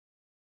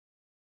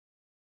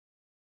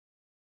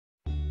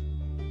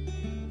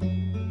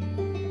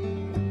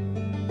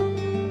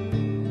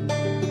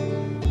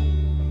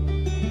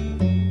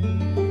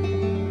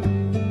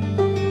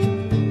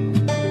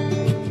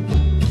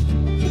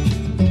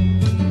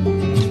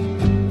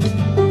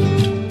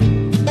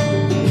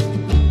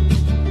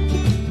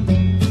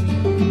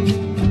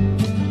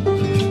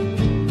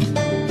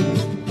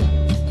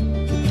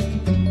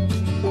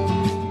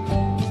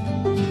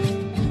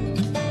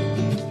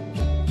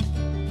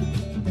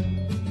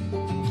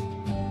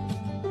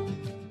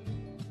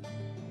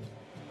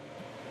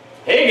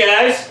Hey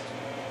guys,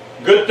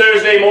 good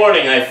Thursday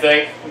morning, I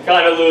think. You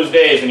kind of lose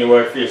days when you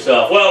work for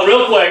yourself. Well,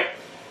 real quick,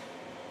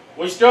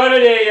 we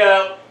started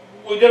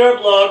we did our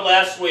blog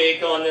last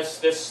week on this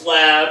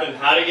slab and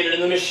how to get it in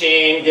the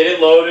machine, get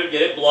it loaded,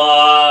 get it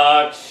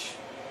blocked,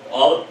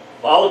 all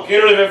the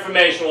punitive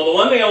information. Well, the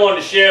one thing I wanted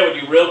to share with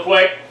you real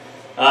quick,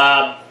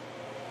 and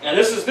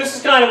this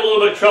is kind of a little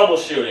bit of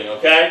troubleshooting,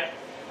 okay?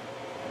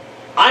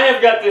 I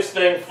have got this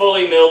thing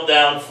fully milled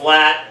down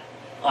flat.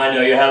 I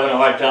know you're having a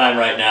hard time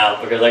right now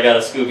because I got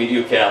a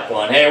Scooby-Doo cap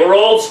on. Hey, we're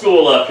old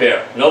school up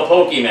here. No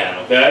Pokemon,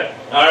 okay?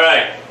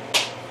 Alright.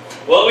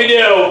 What we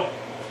do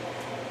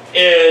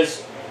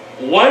is,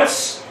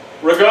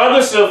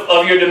 regardless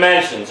of your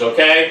dimensions,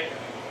 okay?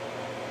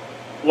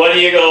 Whether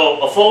you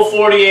go a full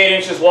 48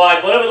 inches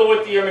wide, whatever the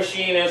width of your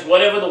machine is,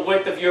 whatever the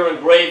width of your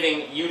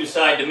engraving you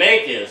decide to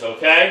make is,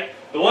 okay?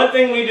 The one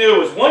thing we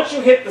do is once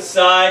you hit the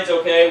sides,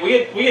 okay,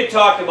 we had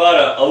talked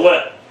about a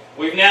lip.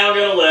 We've now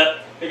got a lip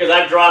because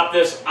I've dropped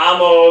this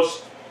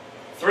almost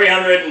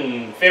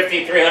 370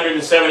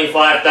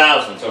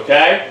 thousandths,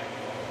 okay?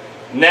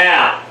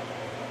 Now,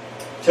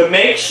 to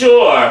make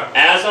sure,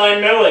 as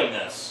I'm milling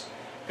this,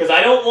 because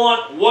I don't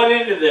want one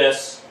end of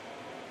this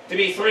to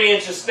be 3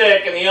 inches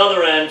thick and the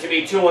other end to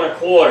be 2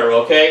 1/4,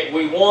 okay?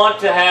 We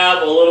want to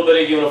have a little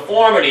bit of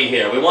uniformity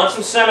here. We want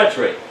some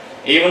symmetry.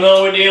 Even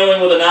though we're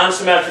dealing with a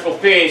non-symmetrical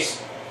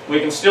piece, we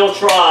can still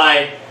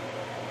try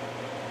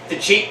to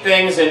cheat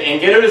things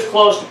and get it as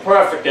close to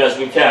perfect as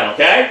we can,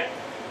 okay?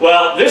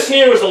 Well, this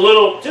here is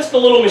just a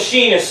little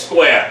machinist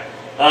square.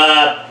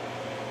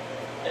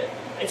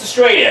 It's a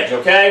straight edge,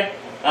 okay?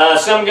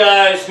 Some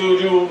guys who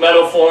do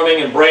metal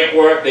forming and brake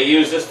work, they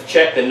use this to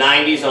check the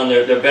 90s on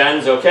their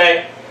bends,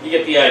 okay? You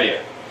get the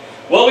idea.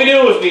 What we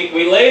do is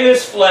we lay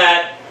this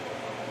flat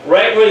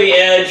right where the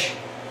edge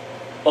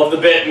of the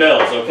bit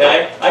mills,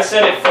 okay? I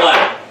set it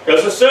flat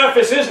because the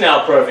surface is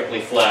now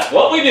perfectly flat.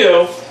 What we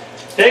do,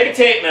 take a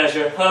tape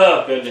measure.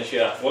 Oh, goodness,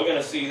 yeah. We're going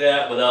to see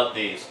that without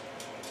these.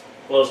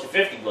 Close to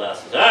 50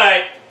 glasses. All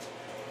right.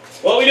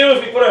 What we do is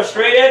we put our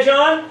straight edge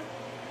on.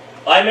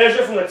 I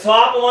measure from the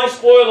top of my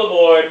spoiler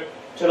board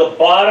to the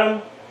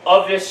bottom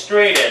of this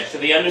straight edge, to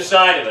the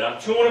underside of it. I'm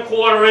 2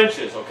 1/4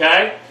 inches,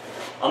 okay?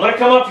 I'm going to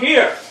come up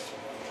here.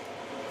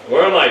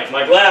 Where am I?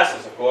 My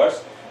glasses, of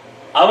course.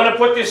 I'm going to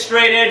put this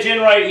straight edge in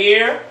right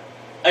here.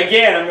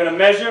 Again, I'm going to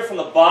measure from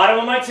the bottom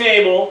of my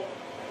table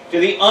to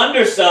the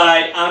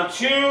underside. I'm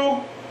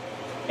 2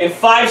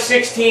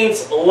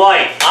 5/16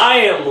 light. I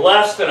am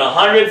less than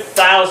 100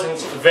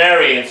 thousandths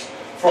variance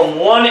from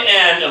one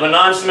end of a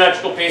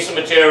non-symmetrical piece of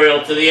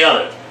material to the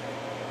other.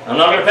 I'm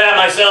not going to pat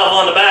myself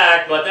on the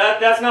back, but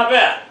that's not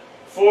bad.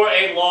 For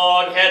a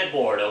log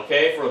headboard,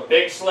 okay? For a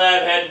big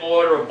slab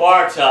headboard or a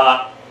bar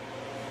top,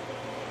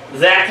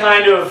 that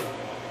kind of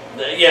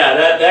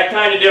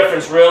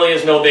difference really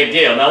is no big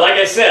deal. Now, like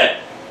I said,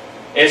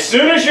 as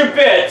soon as your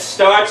bit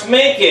starts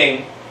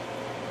making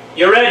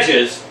your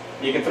edges,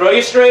 you can throw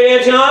your straight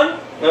edge on,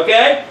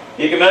 okay?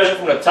 You can measure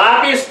from the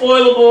top of your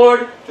spoiler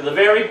board to the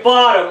very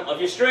bottom of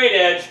your straight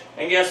edge,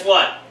 and guess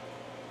what?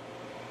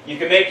 You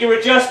can make your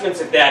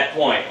adjustments at that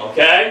point,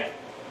 okay?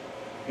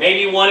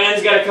 Maybe one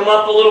end's got to come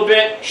up a little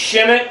bit,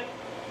 shim it.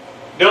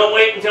 Don't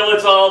wait until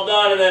it's all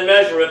done and then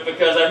measure it,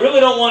 because I really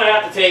don't want to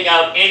have to take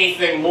out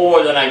anything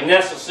more than I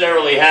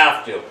necessarily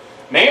have to.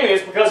 Mainly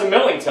it's because of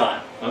milling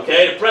time,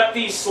 okay? To prep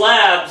these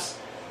slabs,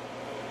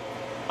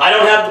 I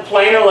don't have the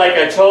planer like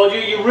I told you.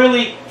 You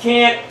really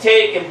can't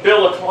take and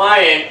bill a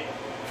client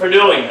for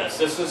doing this.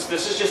 This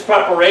is just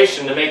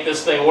preparation to make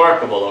this thing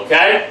workable,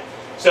 okay?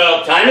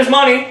 So time is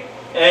money,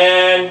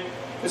 and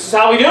this is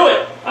how we do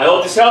it. I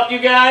hope this helped you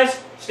guys.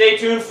 Stay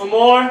tuned for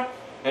more,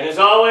 and as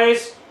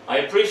always, I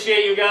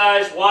appreciate you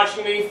guys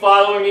watching me,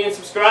 following me, and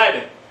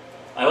subscribing.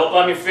 I hope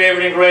I'm your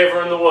favorite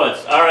engraver in the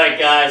woods. Alright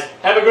guys,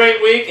 have a great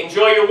week,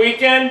 enjoy your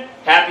weekend,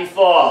 happy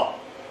fall.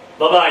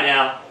 Bye-bye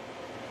now.